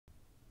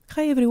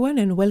Hi everyone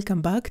and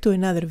welcome back to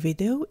another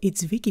video.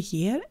 It's Vicky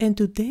here and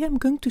today I'm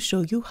going to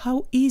show you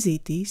how easy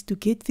it is to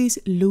get this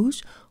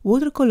loose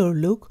watercolor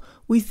look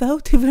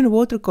without even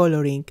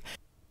watercoloring.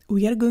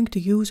 We are going to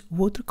use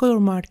watercolor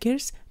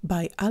markers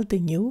by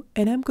Altenew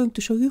and I'm going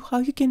to show you how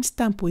you can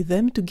stamp with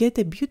them to get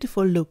a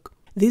beautiful look.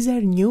 These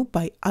are new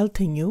by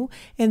Altenew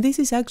and this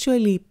is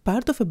actually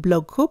part of a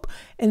blog hop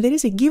and there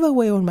is a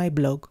giveaway on my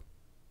blog.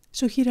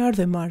 So here are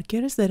the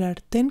markers. There are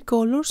 10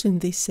 colors in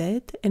this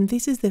set and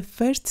this is the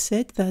first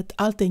set that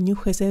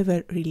Altenew has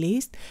ever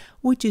released,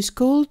 which is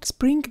called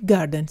Spring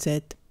Garden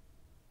Set.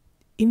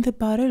 In the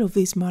barrel of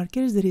these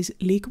markers there is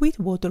liquid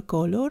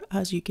watercolor,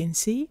 as you can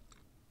see.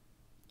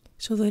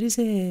 So there is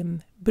a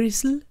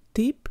bristle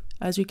tip,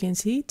 as you can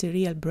see, it's a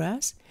real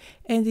brush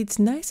and it's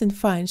nice and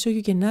fine, so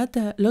you can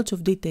add lots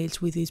of details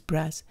with this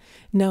brush.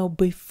 Now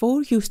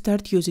before you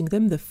start using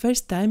them the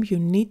first time you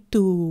need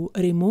to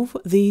remove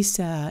this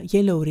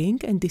yellow ring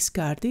and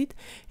discard it,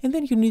 and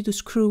then you need to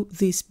screw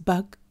this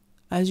back,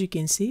 as you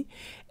can see,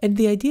 and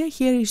the idea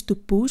here is to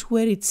push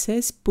where it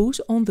says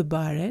push on the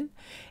barrel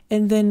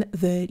and then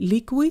the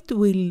liquid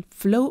will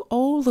flow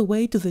all the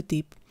way to the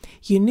tip.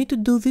 You need to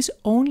do this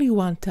only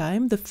one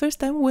time, the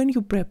first time when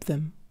you prep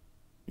them.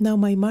 Now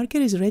my marker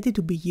is ready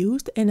to be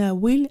used and I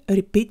will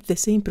repeat the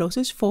same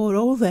process for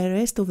all the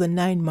rest of the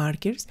 9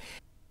 markers,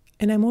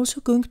 and I'm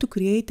also going to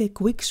create a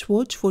quick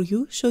swatch for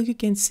you so you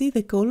can see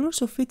the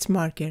colors of each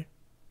marker.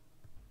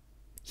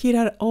 Here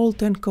are all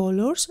 10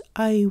 colors.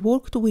 I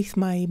worked with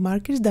my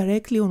markers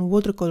directly on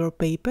watercolor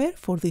paper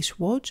for this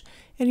swatch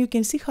and you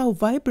can see how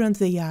vibrant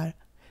they are.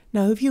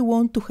 Now if you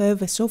want to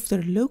have a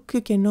softer look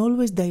you can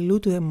always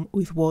dilute them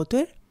with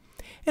water,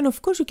 and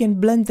of course you can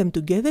blend them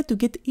together to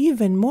get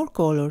even more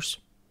colors.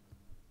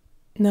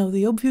 Now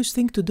the obvious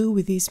thing to do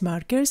with these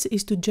markers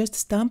is to just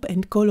stamp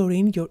and color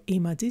in your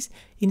images.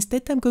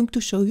 Instead I'm going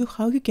to show you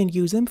how you can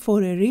use them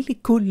for a really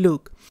cool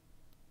look.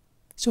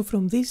 So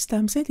from this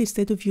stamp set,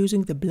 instead of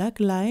using the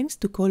black lines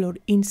to color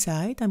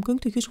inside, I'm going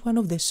to use one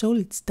of the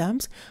solid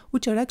stamps,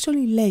 which are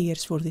actually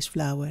layers for this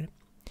flower.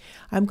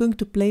 I'm going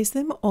to place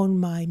them on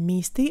my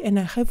MISTI and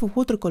I have a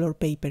watercolor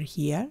paper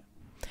here.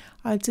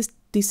 I'll just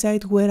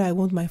decide where I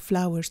want my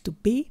flowers to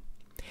be.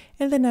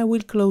 And then I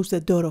will close the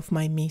door of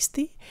my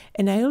MISTI,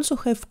 and I also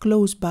have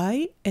close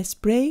by a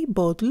spray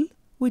bottle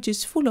which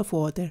is full of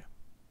water.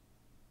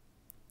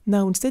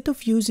 Now instead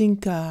of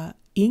using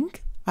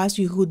ink as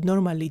you would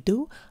normally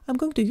do, I'm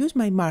going to use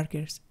my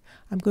markers.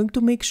 I'm going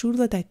to make sure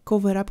that I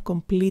cover up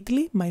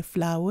completely my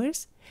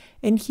flowers,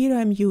 and here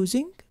I'm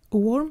using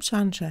Warm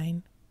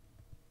Sunshine.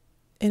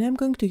 And I'm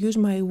going to use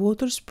my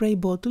water spray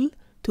bottle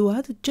to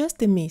add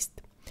just a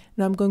mist.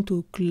 Now I'm going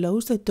to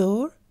close the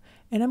door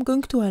and I'm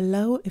going to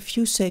allow a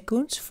few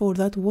seconds for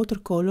that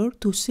watercolor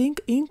to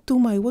sink into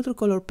my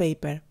watercolor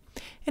paper.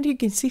 And you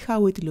can see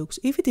how it looks.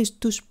 If it is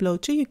too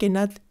splotchy, you can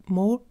add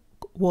more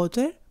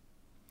water.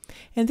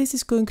 And this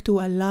is going to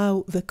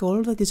allow the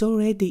color that is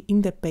already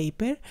in the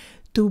paper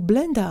to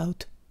blend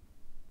out.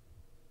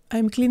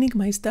 I'm cleaning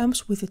my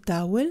stamps with a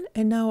towel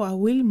and now I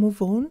will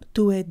move on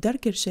to a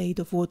darker shade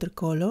of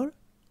watercolor.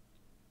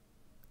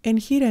 And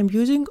here I'm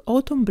using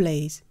Autumn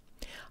Blaze.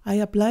 I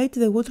applied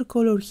the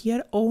watercolor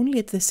here only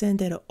at the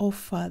center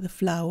of the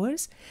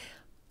flowers,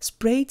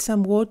 sprayed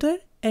some water,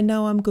 and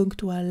now I'm going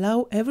to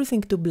allow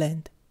everything to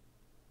blend.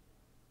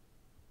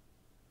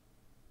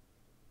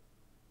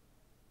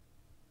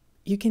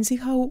 You can see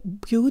how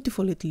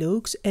beautiful it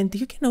looks, and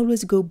you can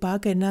always go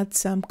back and add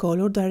some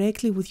color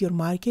directly with your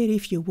marker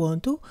if you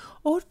want to,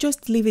 or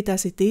just leave it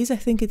as it is. I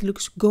think it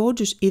looks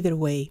gorgeous either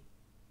way.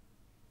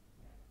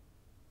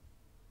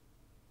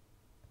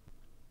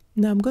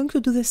 Now I'm going to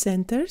do the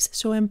centers,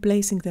 so I'm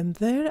placing them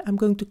there. I'm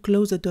going to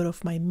close the door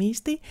of my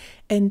MISTI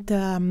and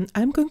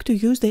I'm going to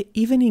use the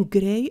evening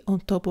grey on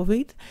top of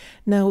it.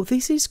 Now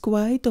this is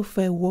quite of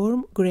a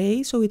warm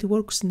grey, so it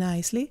works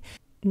nicely.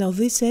 Now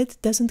this set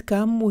doesn't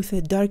come with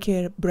a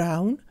darker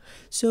brown,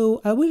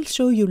 so I will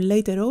show you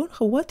later on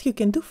what you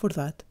can do for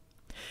that.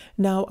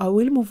 Now I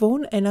will move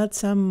on and add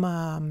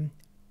some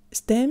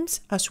stems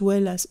as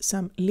well as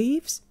some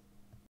leaves.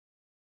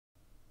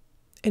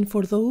 And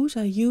for those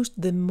I used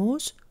the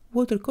moss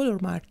watercolor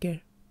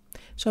marker.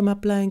 So I'm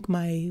applying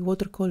my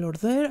watercolor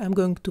there. I'm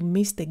going to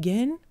mist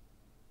again,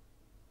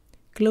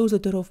 close the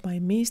door of my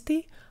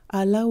MISTI,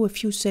 allow a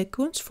few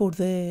seconds for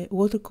the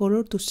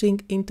watercolor to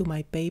sink into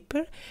my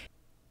paper,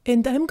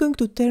 and I'm going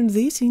to turn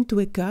this into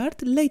a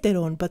card later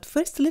on, but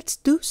first let's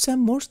do some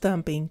more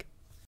stamping.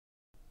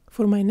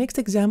 For my next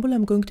example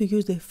I'm going to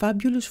use the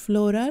fabulous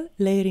floral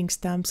layering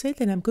stamp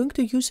set, and I'm going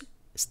to use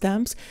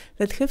stamps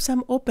that have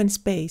some open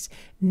space,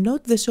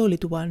 not the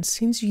solid ones,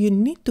 since you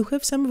need to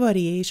have some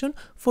variation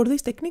for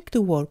this technique to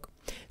work.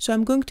 So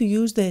I'm going to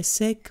use the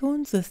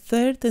second, the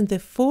third and the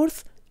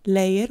fourth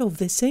layer of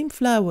the same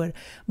flower,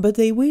 but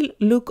they will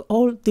look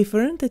all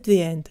different at the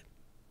end.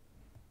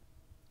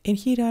 And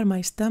here are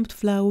my stamped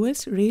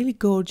flowers, really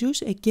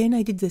gorgeous. Again,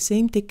 I did the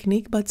same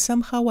technique, but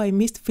somehow I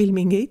missed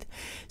filming it.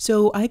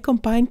 So I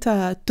combined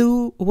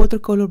two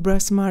watercolor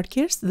brush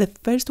markers. The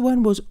first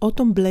one was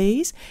Autumn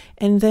Blaze,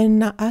 and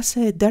then as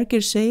a darker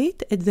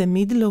shade at the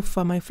middle of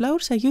my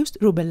flowers, I used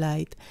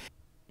Rubellite.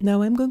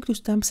 Now I'm going to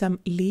stamp some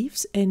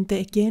leaves, and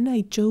again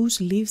I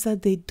chose leaves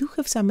that they do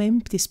have some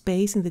empty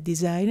space in the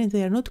design and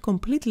they are not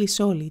completely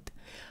solid.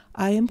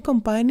 I am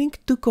combining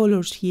two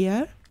colors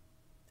here.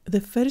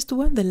 The first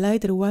one, the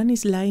lighter one,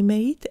 is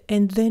Limeade,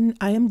 and then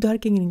I am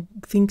darkening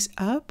things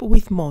up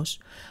with moss.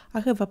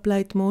 I have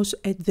applied moss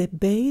at the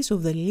base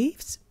of the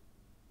leaves,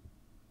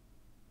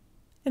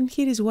 and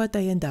here is what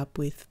I end up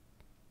with.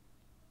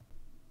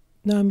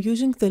 Now I'm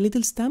using the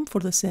little stamp for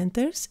the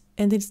centers,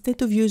 and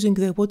instead of using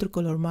the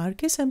watercolor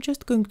markers, I'm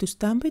just going to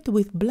stamp it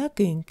with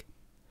black ink.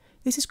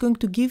 This is going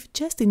to give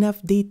just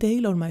enough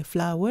detail on my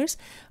flowers,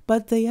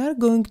 but they are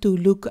going to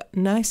look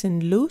nice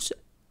and loose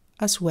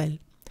as well.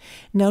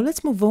 Now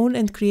let's move on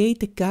and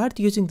create a card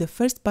using the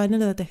first panel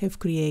that I have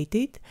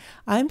created.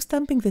 I'm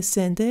stamping the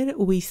center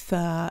with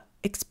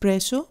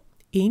Espresso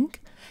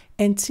ink,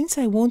 and since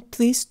I want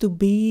this to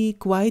be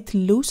quite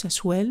loose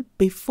as well,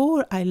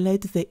 before I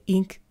let the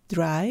ink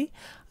dry,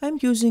 I'm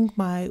using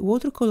my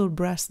watercolor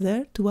brush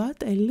there to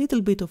add a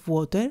little bit of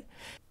water.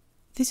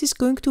 This is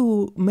going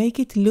to make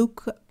it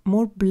look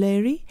more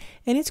blurry,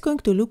 and it's going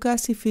to look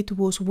as if it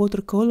was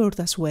watercolored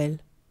as well.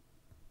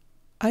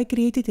 I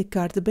created a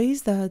card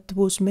base that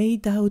was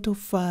made out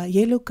of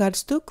yellow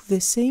cardstock,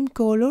 the same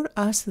color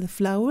as the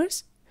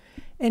flowers,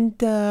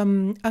 and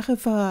I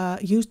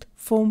have used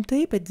foam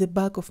tape at the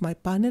back of my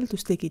panel to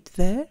stick it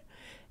there,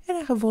 and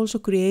I have also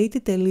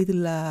created a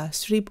little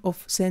strip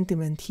of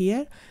sentiment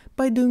here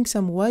by doing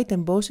some white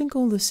embossing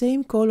on the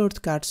same colored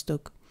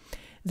cardstock.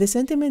 The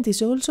sentiment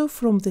is also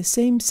from the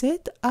same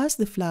set as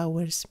the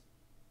flowers.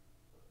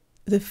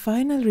 The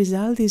final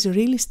result is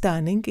really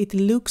stunning. It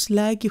looks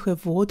like you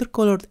have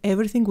watercolored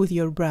everything with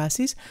your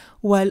brushes,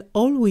 while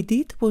all we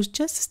did was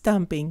just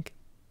stamping.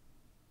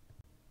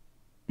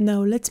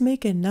 Now let's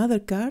make another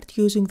card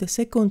using the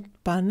second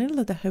panel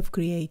that I have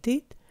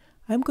created.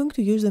 I'm going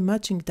to use the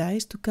matching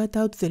dies to cut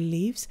out the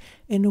leaves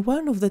and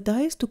one of the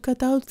dies to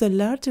cut out the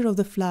larger of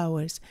the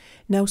flowers.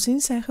 Now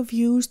since I have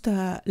used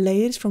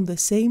layers from the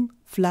same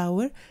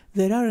flower,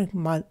 there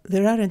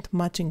aren't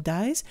matching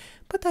dies,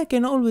 but I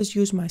can always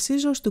use my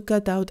scissors to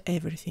cut out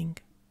everything.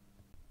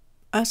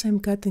 As I'm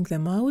cutting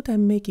them out,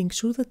 I'm making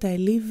sure that I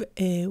leave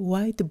a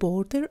white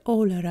border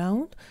all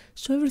around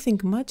so everything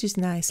matches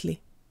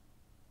nicely.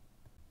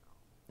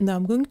 Now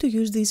I'm going to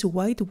use this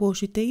white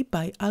washi tape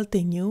by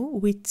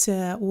Altenew, which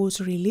was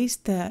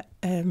released I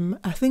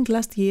think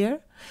last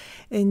year,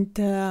 and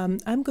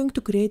I'm going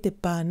to create a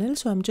panel,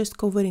 so I'm just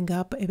covering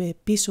up a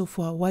piece of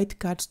white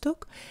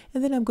cardstock,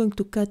 and then I'm going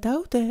to cut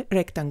out a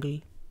rectangle.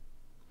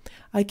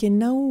 I can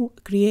now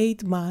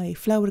create my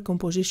flower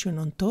composition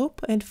on top,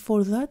 and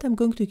for that I'm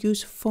going to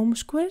use foam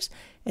squares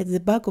at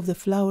the back of the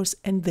flowers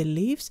and the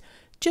leaves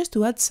just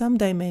to add some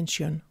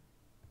dimension.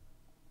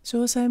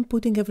 So as I'm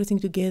putting everything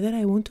together,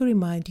 I want to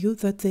remind you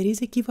that there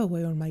is a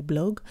giveaway on my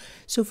blog,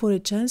 so for a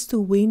chance to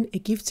win a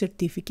gift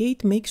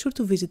certificate, make sure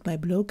to visit my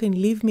blog and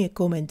leave me a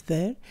comment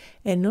there,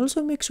 and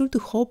also make sure to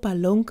hop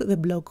along the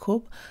blog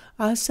hop,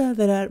 as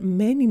there are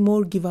many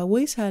more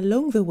giveaways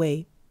along the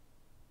way.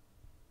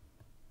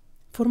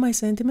 For my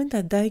sentiment,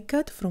 I die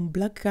cut from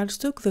black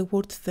cardstock the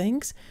word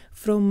thanks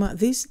from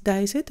this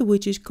die set,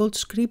 which is called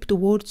Script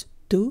Words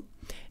 2.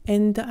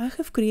 And I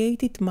have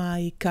created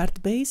my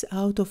card base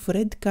out of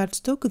red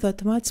cardstock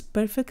that matches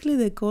perfectly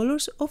the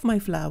colors of my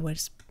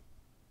flowers.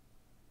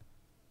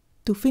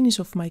 To finish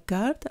off my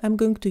card, I'm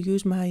going to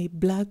use my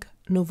black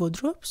Nuvo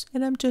drops,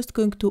 and I'm just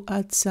going to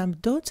add some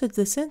dots at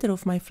the center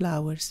of my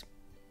flowers.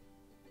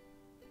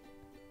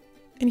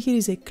 And here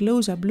is a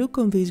close-up look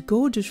on these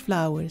gorgeous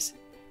flowers.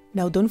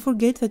 Now don't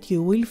forget that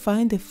you will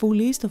find a full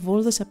list of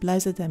all the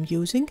supplies that I'm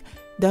using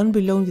down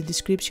below in the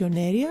description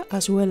area,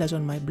 as well as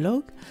on my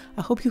blog.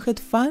 I hope you had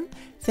fun.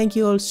 Thank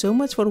you all so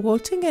much for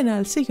watching, and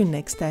I'll see you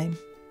next time.